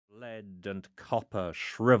Lead and copper,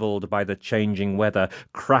 shriveled by the changing weather,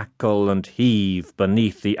 crackle and heave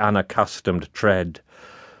beneath the unaccustomed tread.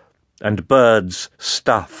 And birds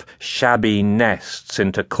stuff shabby nests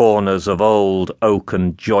into corners of old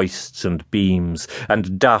oaken joists and beams,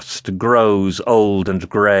 and dust grows old and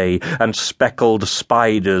grey, and speckled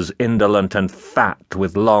spiders, indolent and fat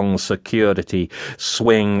with long security,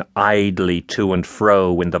 swing idly to and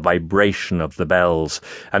fro in the vibration of the bells,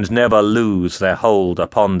 and never lose their hold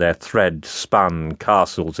upon their thread-spun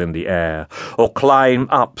castles in the air, or climb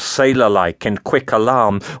up sailor-like in quick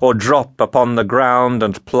alarm, or drop upon the ground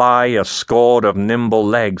and ply a score of nimble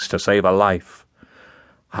legs to save a life.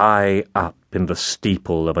 High up in the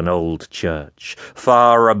steeple of an old church,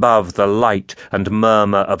 far above the light and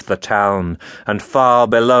murmur of the town, and far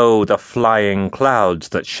below the flying clouds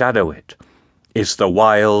that shadow it, is the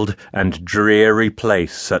wild and dreary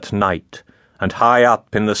place at night, and high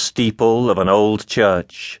up in the steeple of an old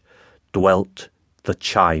church dwelt the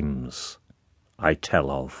Chimes I tell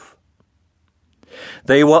of.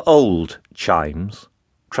 They were old chimes,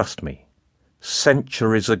 trust me.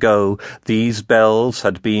 Centuries ago these bells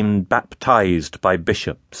had been baptized by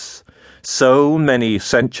bishops, so many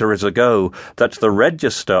centuries ago that the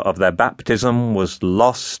register of their baptism was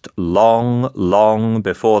lost long, long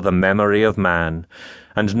before the memory of man,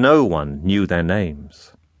 and no one knew their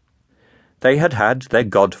names. They had had their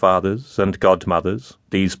godfathers and godmothers,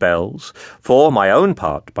 these bells. For my own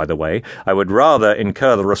part, by the way, I would rather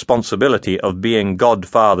incur the responsibility of being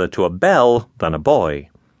godfather to a bell than a boy,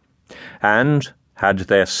 and had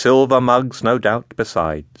their silver mugs, no doubt,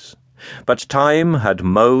 besides. But time had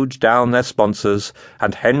mowed down their sponsors,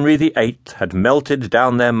 and Henry VIII had melted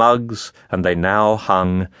down their mugs, and they now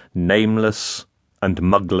hung, nameless and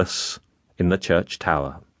mugless, in the church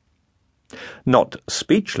tower. Not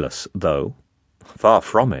speechless, though. Far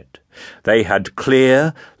from it. They had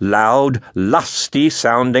clear, loud,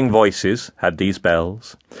 lusty-sounding voices, had these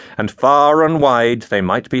bells, and far and wide they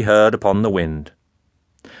might be heard upon the wind.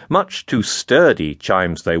 Much too sturdy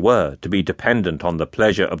chimes they were to be dependent on the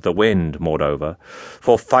pleasure of the wind, moreover,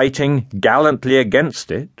 for fighting gallantly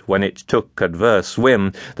against it when it took adverse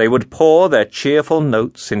whim, they would pour their cheerful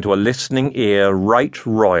notes into a listening ear right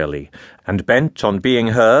royally, and bent on being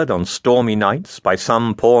heard on stormy nights by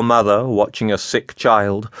some poor mother watching a sick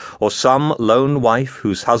child, or some lone wife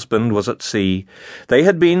whose husband was at sea, they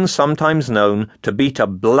had been sometimes known to beat a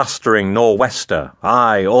blustering nor'wester,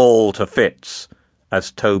 aye, all to fits, as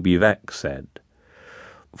Toby Veck said.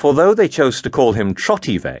 For though they chose to call him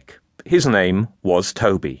Trotty Veck, his name was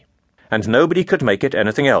Toby, and nobody could make it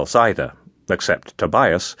anything else either, except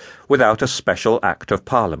Tobias, without a special Act of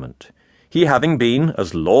Parliament, he having been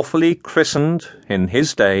as lawfully christened in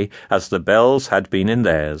his day as the bells had been in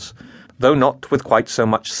theirs, though not with quite so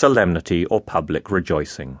much solemnity or public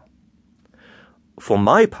rejoicing. For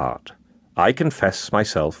my part, I confess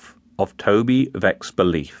myself of Toby Veck's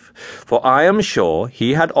belief, for I am sure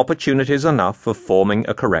he had opportunities enough of forming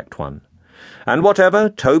a correct one. And whatever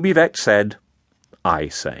Toby Veck said, I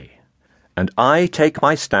say. And I take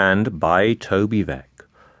my stand by Toby Veck,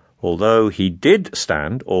 although he did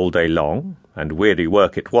stand all day long, and weary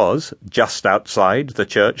work it was, just outside the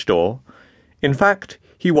church door. In fact,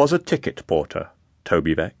 he was a ticket porter,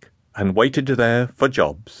 Toby Veck, and waited there for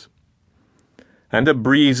jobs. And a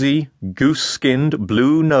breezy, goose-skinned,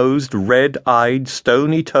 blue-nosed, red-eyed,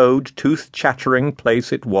 stony-toed, tooth-chattering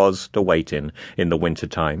place it was to wait in the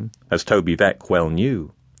winter-time, as Toby Veck well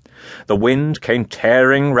knew. The wind came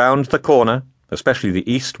tearing round the corner, especially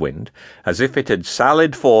the east wind, as if it had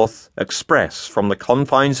sallied forth express from the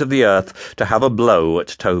confines of the earth to have a blow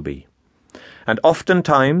at Toby. And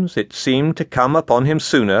oftentimes it seemed to come upon him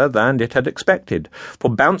sooner than it had expected, for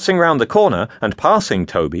bouncing round the corner and passing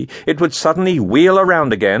Toby, it would suddenly wheel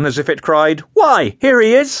around again as if it cried, "Why, here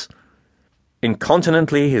he is!"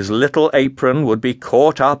 Incontinently his little apron would be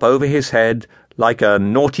caught up over his head like a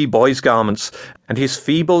naughty boy's garments, and his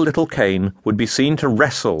feeble little cane would be seen to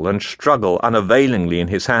wrestle and struggle unavailingly in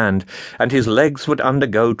his hand, and his legs would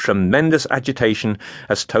undergo tremendous agitation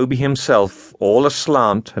as Toby himself, all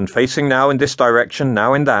aslant and facing now in this direction,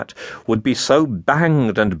 now in that, would be so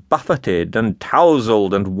banged and buffeted and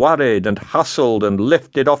tousled and worried and hustled and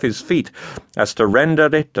lifted off his feet as to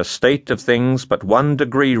render it a state of things but 1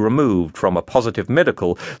 degree removed from a positive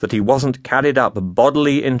miracle that he wasn't carried up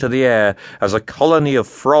bodily into the air as a colony of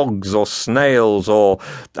frogs or snails or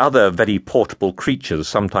other very portable creatures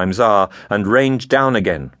sometimes are, and rained down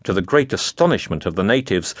again, to the great astonishment of the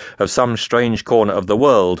natives of some strange corner of the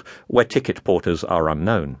world where ticket porters are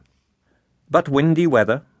unknown. But windy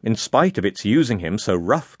weather, in spite of its using him so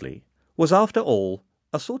roughly, was after all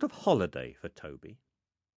a sort of holiday for Toby.